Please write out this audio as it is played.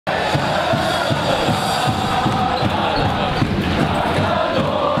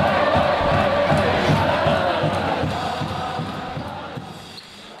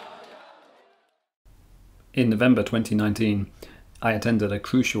In November 2019, I attended a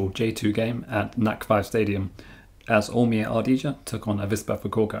crucial J2 game at NACK5 Stadium as Omiya Ardija took on Avispa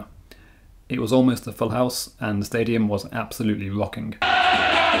Fukuoka. It was almost a full house and the stadium was absolutely rocking.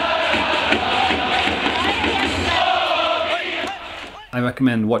 I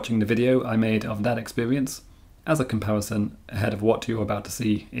recommend watching the video I made of that experience as a comparison ahead of what you're about to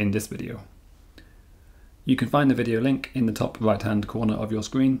see in this video. You can find the video link in the top right hand corner of your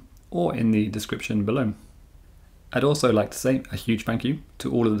screen or in the description below. I'd also like to say a huge thank you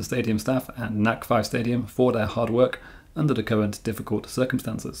to all of the stadium staff at NACK5 Stadium for their hard work under the current difficult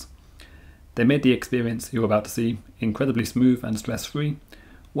circumstances. They made the experience you're about to see incredibly smooth and stress-free,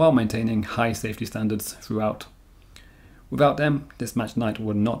 while maintaining high safety standards throughout. Without them, this match night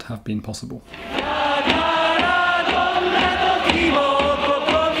would not have been possible.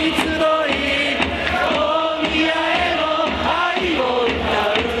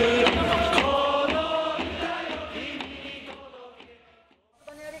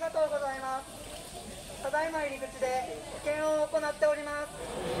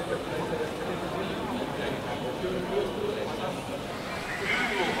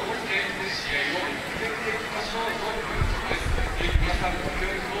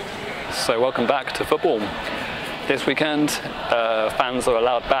 So welcome back to football. This weekend, fans are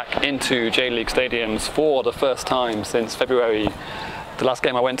allowed back into J.League stadiums for the first time since February. The last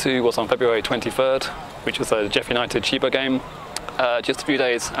game I went to was on February 23rd, which was a Jeff United Chiba game. Just a few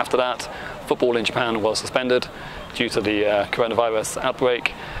days after that, football in Japan was suspended due to the coronavirus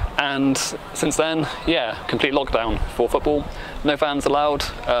outbreak. And since then, complete lockdown for football. No fans allowed,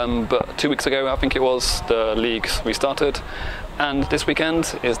 but 2 weeks ago, I think it was, the leagues restarted. And this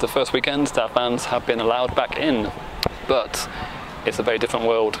weekend is the first weekend that fans have been allowed back in. But it's a very different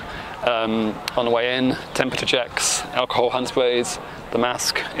world. On the way in, temperature checks, alcohol hand sprays, the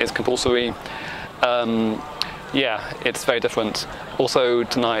mask is compulsory. It's very different. Also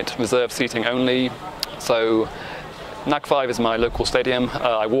tonight, reserved seating only. So NACK5 is my local stadium.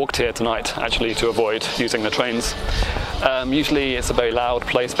 I walked here tonight actually to avoid using the trains. Usually it's a very loud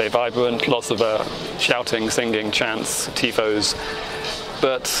place, very vibrant, lots of shouting, singing, chants, tifos.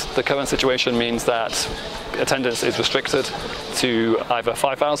 But the current situation means that attendance is restricted to either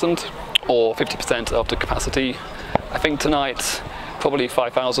 5,000 or 50% of the capacity. I think tonight probably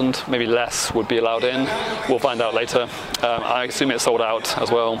 5,000, maybe less, would be allowed in. We'll find out later. I assume it's sold out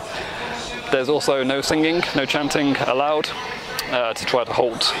as well. There's also no singing, no chanting allowed to try to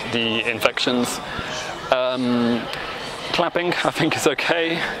halt the infections. Clapping, I think, is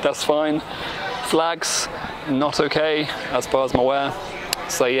okay, that's fine. Flags, not okay, as far as I'm aware.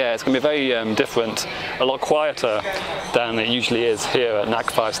 So yeah, it's going to be very different, a lot quieter than it usually is here at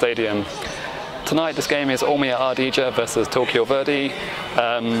NACK5 Stadium. Tonight this game is Omiya Ardija versus Tokyo Verdy.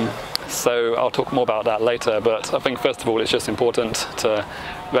 So I'll talk more about that later, but I think first of all it's just important to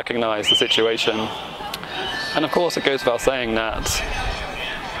recognise the situation. And of course it goes without saying that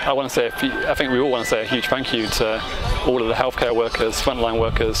I think we all want to say a huge thank you to all of the healthcare workers, frontline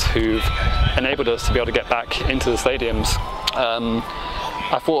workers who've enabled us to be able to get back into the stadiums.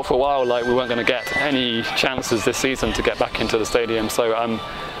 I thought for a while like we weren't going to get any chances this season to get back into the stadium, so I'm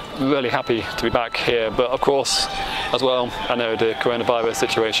really happy to be back here. But of course, as well, I know the coronavirus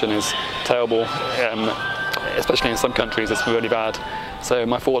situation is terrible, especially in some countries it's really bad. So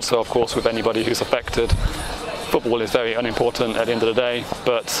my thoughts are of course with anybody who's affected. Football is very unimportant at the end of the day,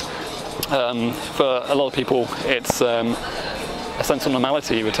 but for a lot of people it's a sense of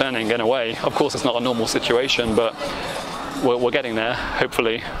normality returning in a way. Of course it's not a normal situation, but we're getting there,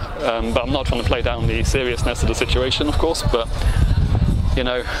 hopefully. But I'm not trying to play down the seriousness of the situation, of course, but you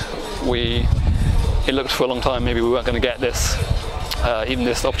know, it looked for a long time maybe we weren't going to get this, even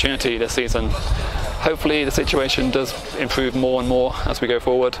this opportunity this season. Hopefully the situation does improve more and more as we go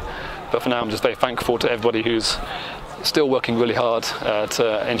forward. But for now, I'm just very thankful to everybody who's still working really hard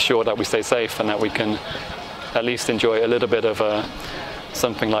to ensure that we stay safe and that we can at least enjoy a little bit of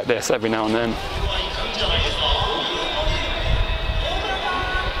something like this every now and then.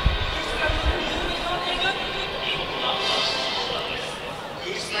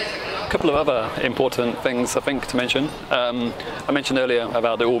 A couple of other important things I think to mention. I mentioned earlier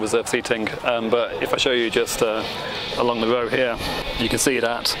about the all reserved seating, but if I show you just along the row here, you can see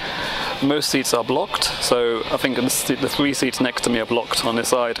that most seats are blocked. So I think the 3 seats next to me are blocked on this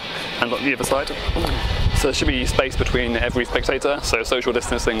side and on the other side. So there should be space between every spectator, so social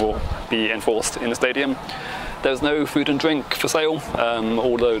distancing will be enforced in the stadium. There's no food and drink for sale.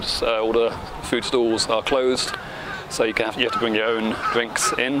 All the food stalls are closed, so you have to bring your own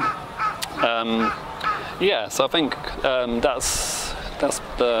drinks in. So I think that's that's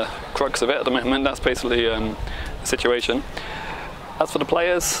the crux of it at the moment. That's basically the situation. As for the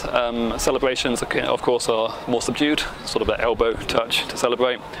players, celebrations of course are more subdued, sort of an elbow touch to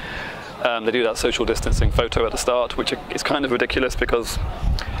celebrate. They do that social distancing photo at the start, which is kind of ridiculous because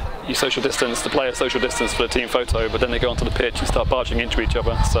you social distance, the players social distance for the team photo, but then they go onto the pitch and start barging into each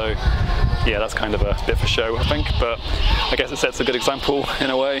other. So yeah, that's kind of a bit of a show, I think, but I guess it sets a good example in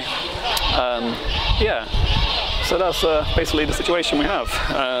a way. Yeah, so that's basically the situation we have.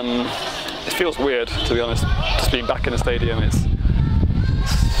 It feels weird, to be honest, just being back in the stadium. It's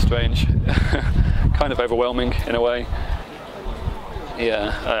strange, kind of overwhelming in a way.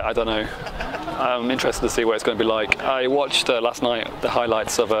 Yeah, I don't know. I'm interested to see what it's going to be like. I watched last night the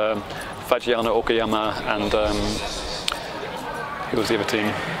highlights of Fagiano Okayama and who was the other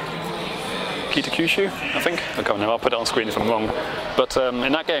team? Kitakyushu, I think. I can't remember. I'll put it on screen if I'm wrong. But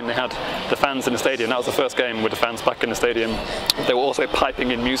in that game they had the fans in the stadium. That was the first game with the fans back in the stadium. They were also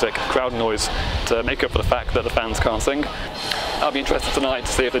piping in music, crowd noise, to make up for the fact that the fans can't sing. I'll be interested tonight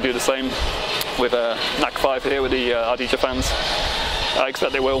to see if they do the same with NACK5 here with the Ardija fans. I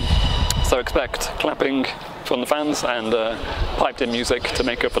expect they will. So expect clapping from the fans and piped in music to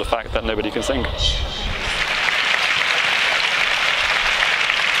make up for the fact that nobody can sing.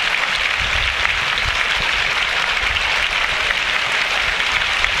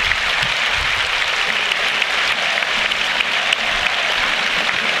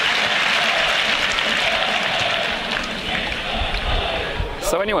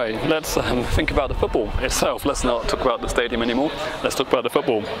 So anyway, let's think about the football itself. Let's not talk about the stadium anymore. Let's talk about the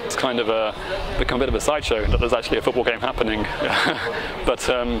football. It's kind of become a bit of a sideshow that there's actually a football game happening. But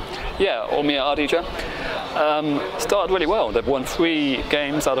yeah, Omiya Ardija started really well. They've won 3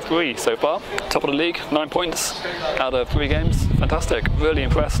 games out of 3 so far. Top of the league, 9 points out of 3 games. Fantastic, really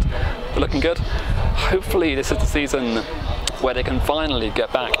impressed. They're looking good. Hopefully this is the season where they can finally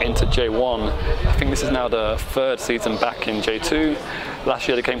get back into J1. I think this is now the 3rd season back in J2. Last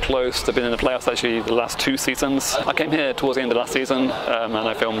year they came close. They've been in the playoffs actually the last 2 seasons. I came here towards the end of last season and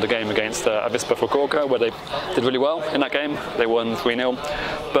I filmed the game against Avispa Fukuoka where they did really well in that game. They won 3-0.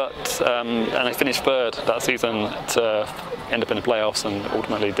 But and they finished 3rd that season to end up in the playoffs and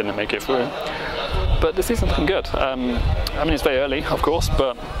ultimately didn't make it through. But the season's looking good. I mean, it's very early, of course,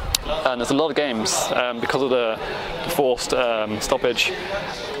 but and there's a lot of games because of the forced stoppage.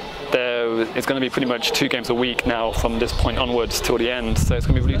 There is going to be pretty much 2 games a week now from this point onwards till the end, so it's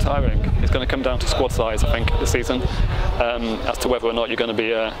going to be really tiring. It's going to come down to squad size, I think, this season, as to whether or not you're going to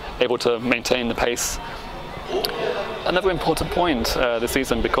be able to maintain the pace. Another important point this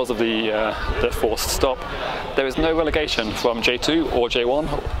season, because of the forced stop, there is no relegation from J2 or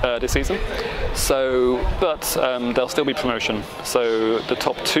J1 this season. So, but there'll still be promotion. So the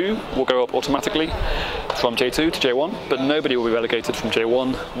top 2 will go up automatically from J2 to J1, but nobody will be relegated from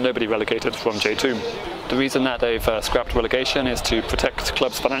J1, nobody relegated from J2. The reason that they've scrapped relegation is to protect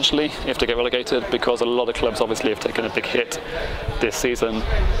clubs financially if they get relegated, because a lot of clubs obviously have taken a big hit this season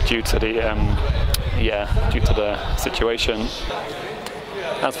due to the due to the situation.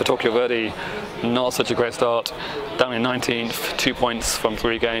 As for Tokyo Verdy, not such a great start. Down in 19th, 2 points from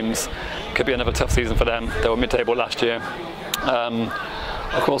 3 games. Could be another tough season for them. They were mid-table last year.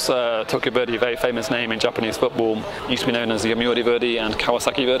 Of course, Tokyo Verdy, a very famous name in Japanese football, used to be known as Yomiuri Verdy and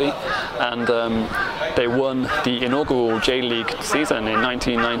Kawasaki Verdy, and they won the inaugural J.League season in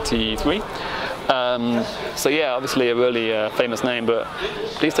 1993. So yeah, obviously a really famous name, but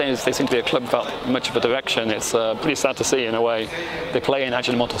these days they seem to be a club without much of a direction. It's pretty sad to see in a way. They play in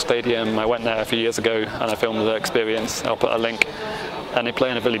Ajinomoto Stadium. I went there a few years ago and I filmed the experience. I'll put a link. And they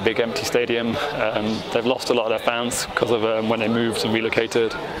play in a really big empty stadium. They've lost a lot of their fans because of when they moved and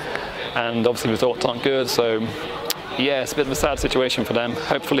relocated. And obviously results aren't good, so yeah, it's a bit of a sad situation for them.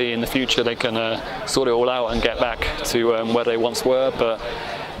 Hopefully in the future they can sort it all out and get back to where they once were, but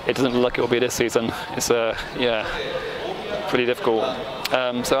it doesn't look like it will be this season. It's yeah, pretty difficult.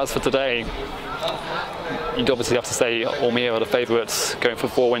 So as for today, you'd obviously have to say Omiya are the favourites, going for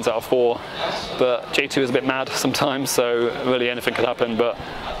 4 wins out of 4. But J2 is a bit mad sometimes, so really anything could happen. But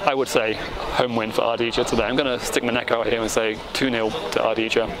I would say home win for Ardija today. I'm going to stick my neck out here and say 2-0 to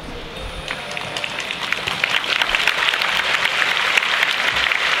Ardija.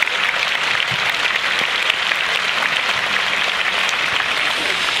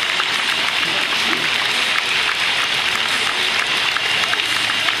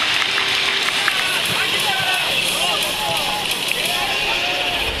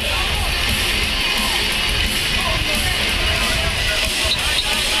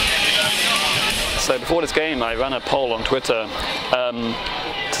 So before this game I ran a poll on Twitter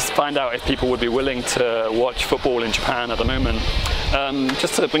to find out if people would be willing to watch football in Japan at the moment.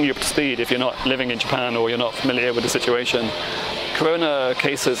 Just to bring you up to speed, if you're not living in Japan or you're not familiar with the situation, corona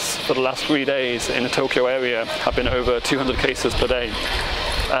cases for the last 3 days in the Tokyo area have been over 200 cases per day.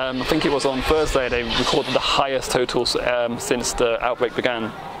 I think it was on Thursday they recorded the highest totals since the outbreak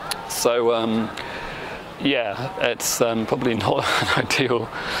began. So yeah, it's probably not an ideal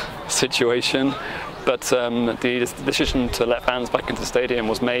situation. But the decision to let fans back into the stadium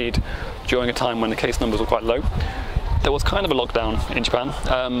was made during a time when the case numbers were quite low. There was kind of a lockdown in Japan.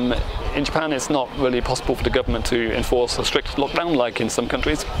 In Japan, it's not really possible for the government to enforce a strict lockdown like in some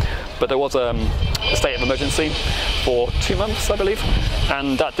countries, but there was a state of emergency for 2 months, I believe,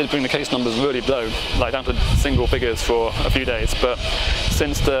 and that did bring the case numbers really low, like down to single figures for a few days. But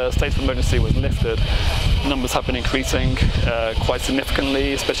since the state of emergency was lifted, numbers have been increasing quite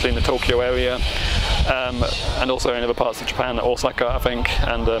significantly, especially in the Tokyo area, and also in other parts of Japan, Osaka, I think,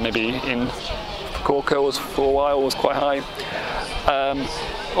 and maybe in Fukuoka was for a while was quite high.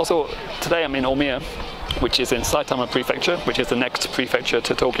 Also today I'm in Omiya, which is in Saitama Prefecture, which is the next prefecture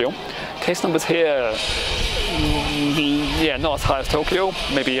to Tokyo. Case numbers here, yeah, not as high as Tokyo.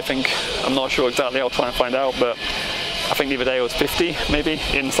 Maybe I'm not sure exactly. I'll try and find out, but I think the other day it was 50 maybe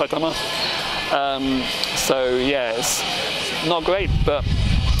in Saitama. So yeah, it's not great, but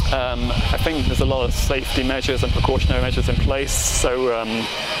I think there's a lot of safety measures and precautionary measures in place. So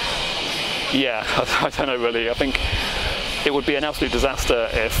yeah, I don't know really. I think it would be an absolute disaster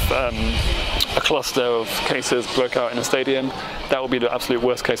if a cluster of cases broke out in a stadium. That would be the absolute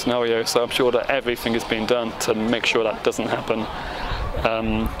worst case scenario. So I'm sure that everything is being done to make sure that doesn't happen.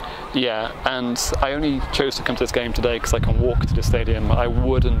 Yeah, and I only chose to come to this game today because I can walk to the stadium. I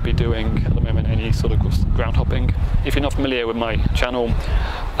wouldn't be doing at the moment any sort of ground hopping. If you're not familiar with my channel,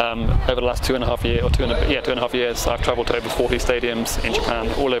 over the last 2.5 years, or 2.5 years, I've travelled to over 40 stadiums in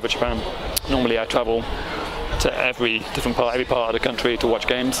Japan, all over Japan. Normally I travel to every part of the country to watch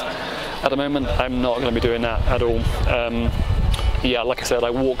games. At the moment, I'm not going to be doing that at all. Yeah, like I said, I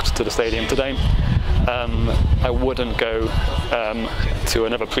walked to the stadium today. I wouldn't go to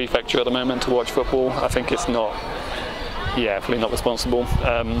another prefecture at the moment to watch football. I think it's not, yeah, probably not responsible.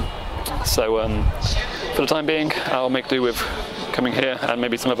 So for the time being, I'll make do with coming here and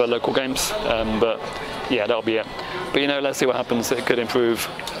maybe some other local games. But yeah, that'll be it. But you know, let's see what happens. It could improve.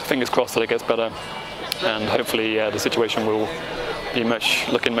 Fingers crossed that it gets better, and hopefully the situation will be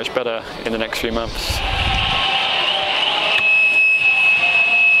looking much better in the next few months.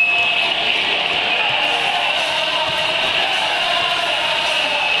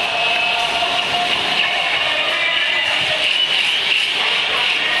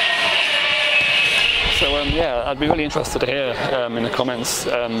 Yeah, I'd be really interested to hear in the comments,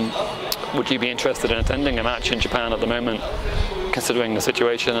 would you be interested in attending a match in Japan at the moment, considering the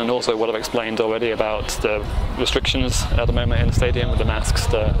situation, and also what I've explained already about the restrictions at the moment in the stadium with the masks,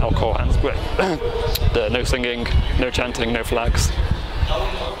 the alcohol hand spray, the no singing, no chanting, no flags.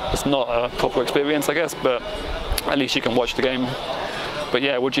 It's not a proper experience, I guess, but at least you can watch the game. But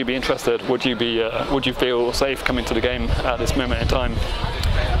yeah, would you be interested? Would you feel safe coming to the game at this moment in time?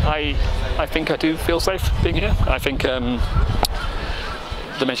 I think I do feel safe being here. I think the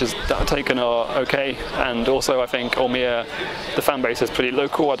measures that are taken are okay, and also I think Omiya, the fan base is pretty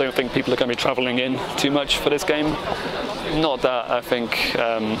local. I don't think people are going to be travelling in too much for this game. Not that I think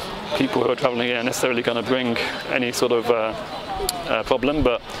people who are travelling in are necessarily going to bring any sort of problem,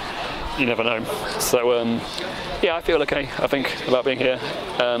 but you never know. So yeah, I feel okay, I think, about being here.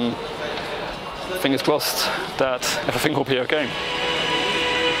 Fingers crossed that everything will be okay.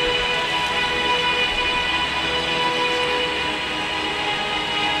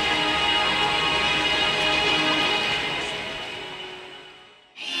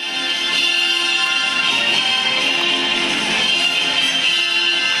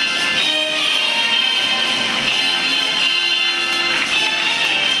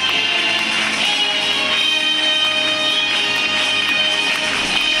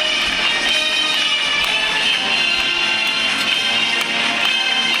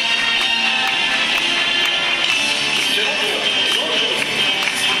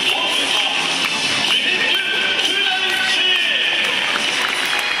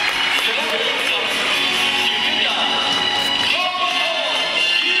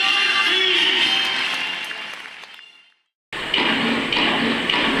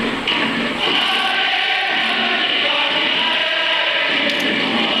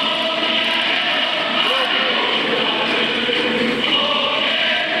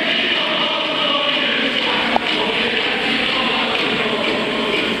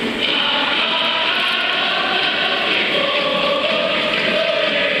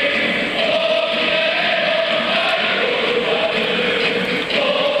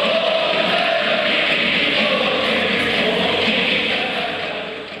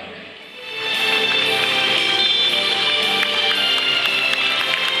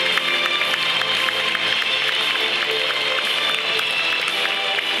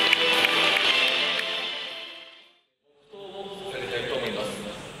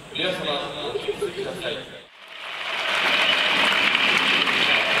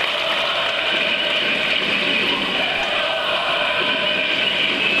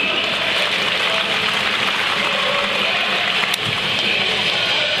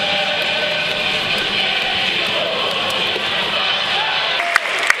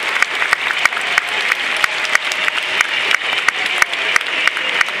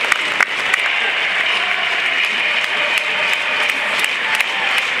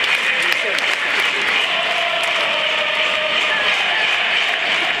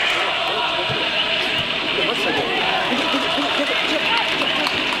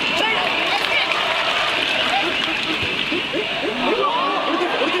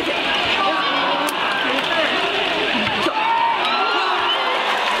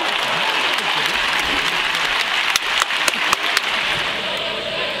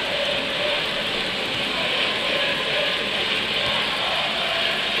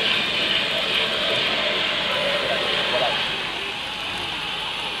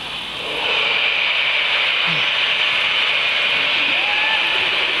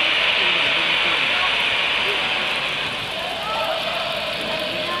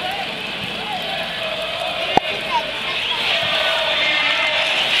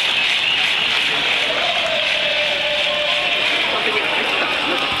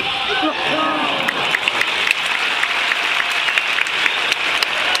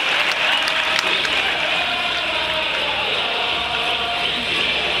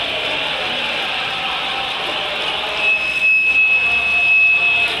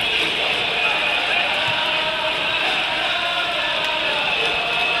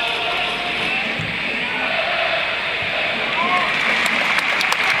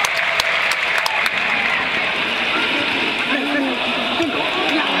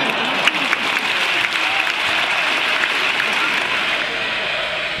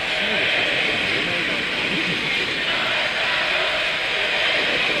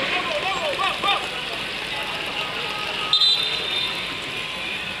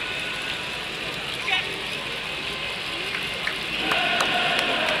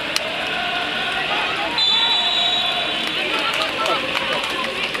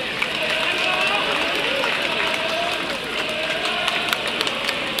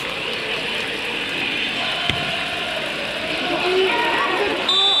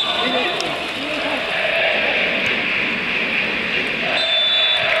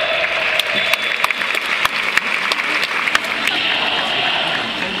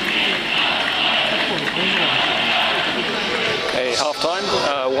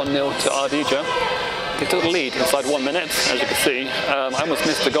 1-0 to Ardija. They took the lead inside 1 minute, as you can see. I almost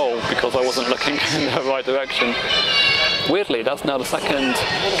missed the goal because I wasn't looking in the right direction. Weirdly, that's now the second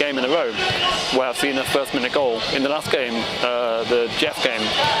game in a row where I've seen a first-minute goal. In the last game, the Jeff game,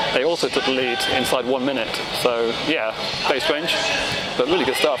 they also took the lead inside 1 minute. So yeah, very strange, but really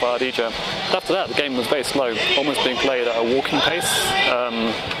good start by Ardija. After that, the game was very slow, almost being played at a walking pace.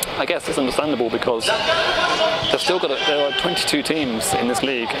 I guess it's understandable because they've still got there are 22 teams in this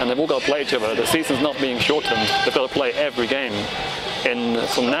league and they've all got to play each other. The season's not being shortened. They've got to play every game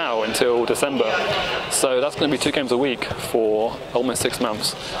from now until December. So that's going to be 2 games a week for almost 6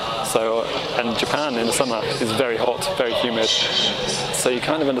 months. So, and Japan in the summer is very hot, very humid. So you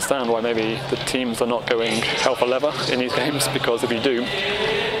kind of understand why maybe the teams are not going hell for leather in these games, because if you do,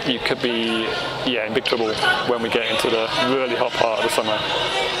 you could be in big trouble when we get into the really hot part of the summer.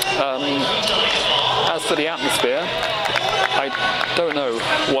 As for the atmosphere, I don't know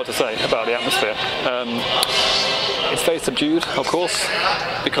what to say about the atmosphere. It's very subdued, of course,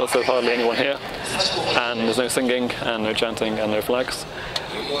 because there's hardly anyone here, and there's no singing, and no chanting, and no flags.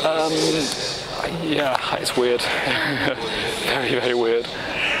 Yeah, it's weird. Very, very weird.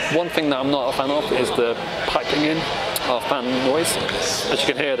 One thing that I'm not a fan of is the piping in of fan noise. As you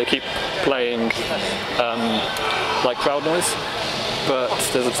can hear, they keep playing like crowd noise, but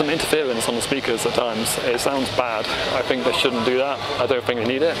there's some interference on the speakers at times. It sounds bad. I think they shouldn't do that. I don't think they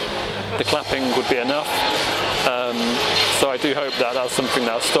need it. The clapping would be enough. So I do hope that that's something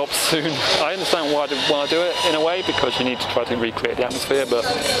that stops soon. I understand why they want to do it in a way, because you need to try to recreate the atmosphere, but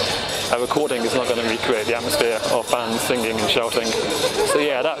a recording is not going to recreate the atmosphere of fans singing and shouting. So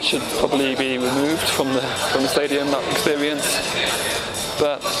yeah, that should probably be removed from the stadium, that experience.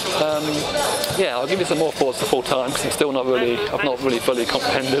 But yeah, I'll give you some more thoughts the full time, because I've not really fully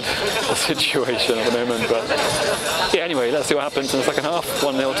comprehended the situation at the moment. But yeah, anyway, let's see what happens in the second half.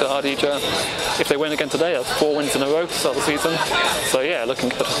 1-0 to Ardija. If they win again today, that's 4 wins in a row to start the season. So yeah, looking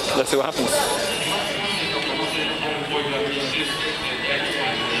good. Let's see what happens.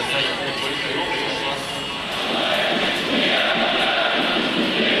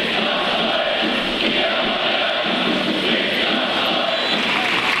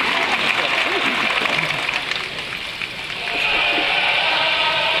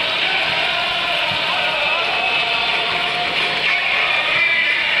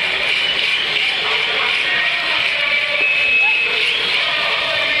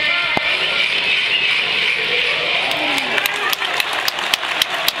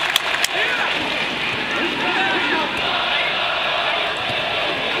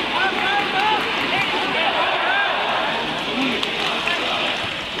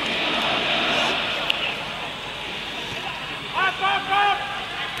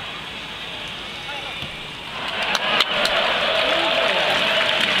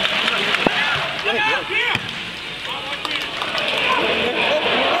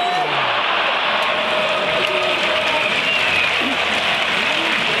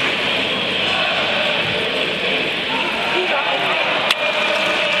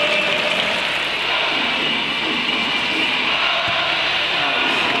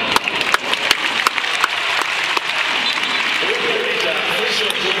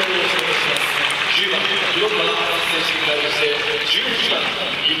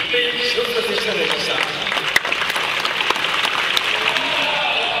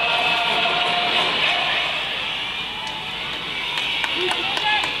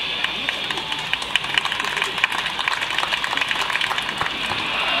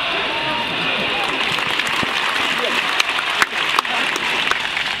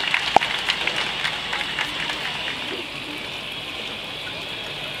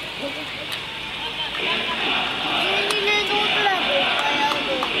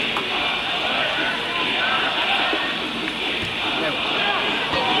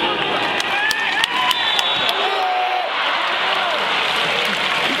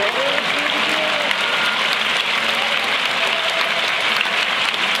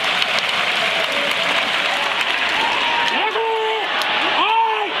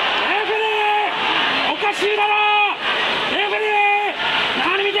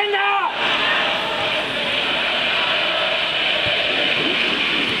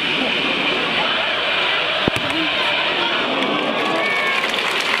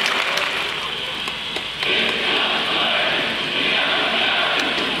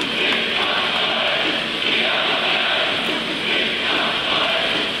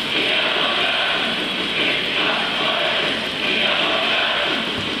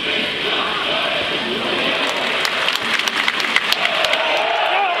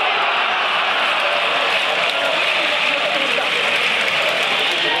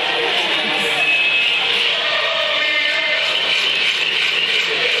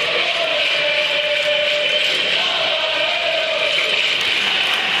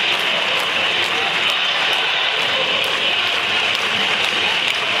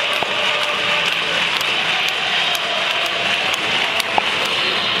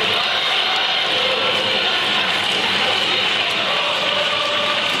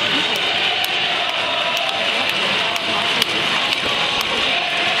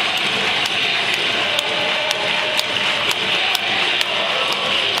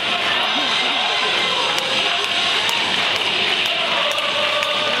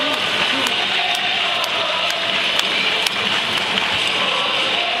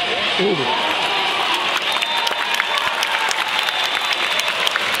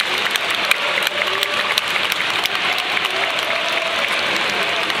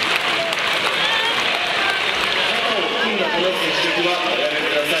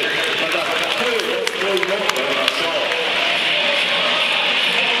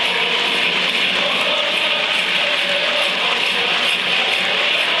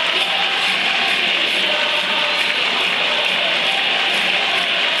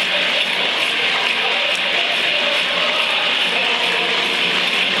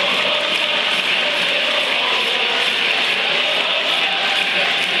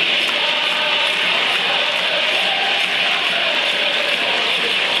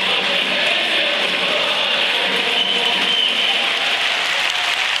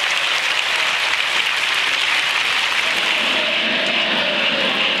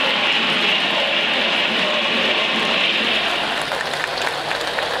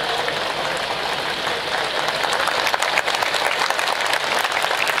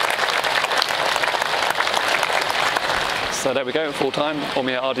 So there we go, full time.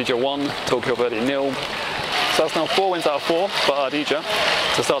 Omiya Ardija 1, Tokyo Verdy 0. So that's now 4 wins out of 4 for Ardija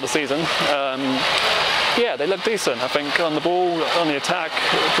to start the season. Yeah, they look decent. I think on the ball, on the attack,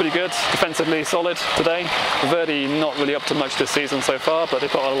 pretty good. Defensively solid today. Verdy not really up to much this season so far, but they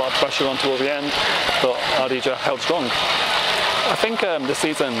put a lot of pressure on towards the end. But Ardija held strong. I think this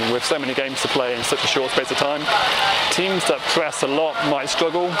season, with so many games to play in such a short space of time, teams that press a lot might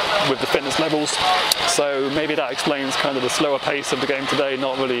struggle with the fitness levels. So maybe that explains kind of the slower pace of the game today,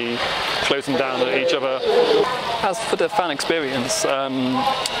 not really closing down at each other. As for the fan experience,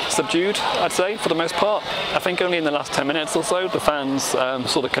 subdued, I'd say, for the most part. I think only in the last 10 minutes or so, the fans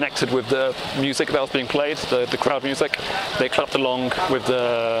sort of connected with the music that was being played, the crowd music. They clapped along with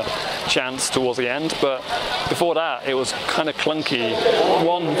the chants towards the end, but before that, it was kind of clunky.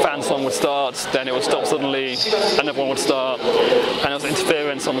 One fan song would start, then it would stop suddenly, another one would start, and there was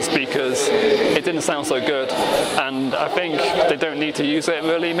interference on the speakers. It didn't sound so good, and I think they don't need to use it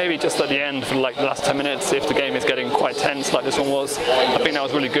really. Maybe just at the end for like the last 10 minutes, if the game is getting quite tense like this one was. I think that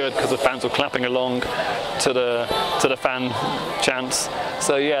was really good because the fans were clapping along to the fan chants.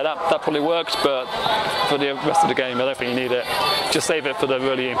 So yeah, that probably worked, but for the rest of the game, I don't think you need it. Just save it for the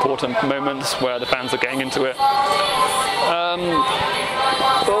really important moments where the fans are getting into it.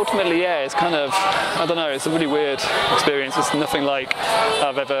 But ultimately, yeah, it's kind of, I don't know, it's a really weird experience. It's nothing like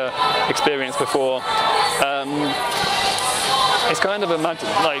I've ever experienced before. It's kind of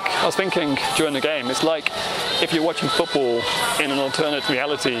like, I was thinking during the game, it's like if you're watching football in an alternate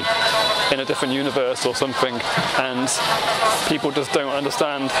reality, in a different universe or something, and people just don't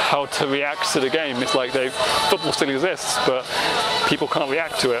understand how to react to the game. It's like football still exists, but people can't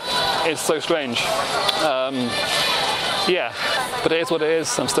react to it. It's so strange. Yeah, but it is what it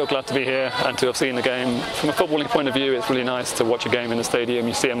is. I'm still glad to be here and to have seen the game. From a footballing point of view, it's really nice to watch a game in the stadium.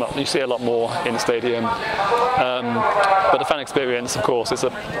 You see a lot more in the stadium. But the fan experience, of course, it's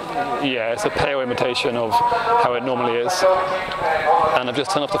a pale imitation of how it normally is. And I've just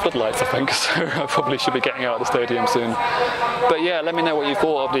turned off the floodlights, I think, so I probably should be getting out of the stadium soon. But yeah, let me know what you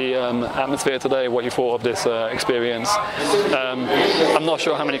thought of the atmosphere today, what you thought of this experience. I'm not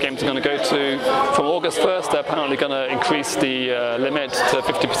sure how many games they're going to go to. From August 1st, they're apparently going to increase the limit to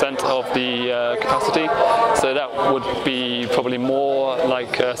 50% of the capacity. So that would be probably more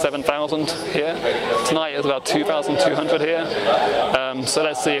like 7,000 here. Tonight is about 2,200 here. So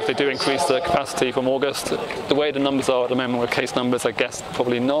let's see if they do increase the capacity from August. The way the numbers are at the moment with case numbers, I guess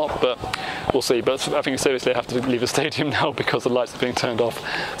probably not, but we'll see. But I think seriously I have to leave the stadium now because the lights are being turned off.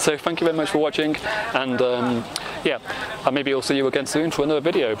 So thank you very much for watching, and yeah, maybe I'll see you again soon for another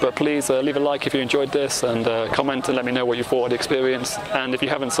video. But please leave a like if you enjoyed this, and comment and let me know what you thought of the experience. And if you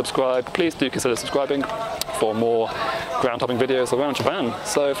haven't subscribed, please do consider subscribing for more ground hopping videos around Japan.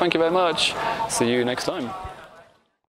 So thank you very much. See you next time.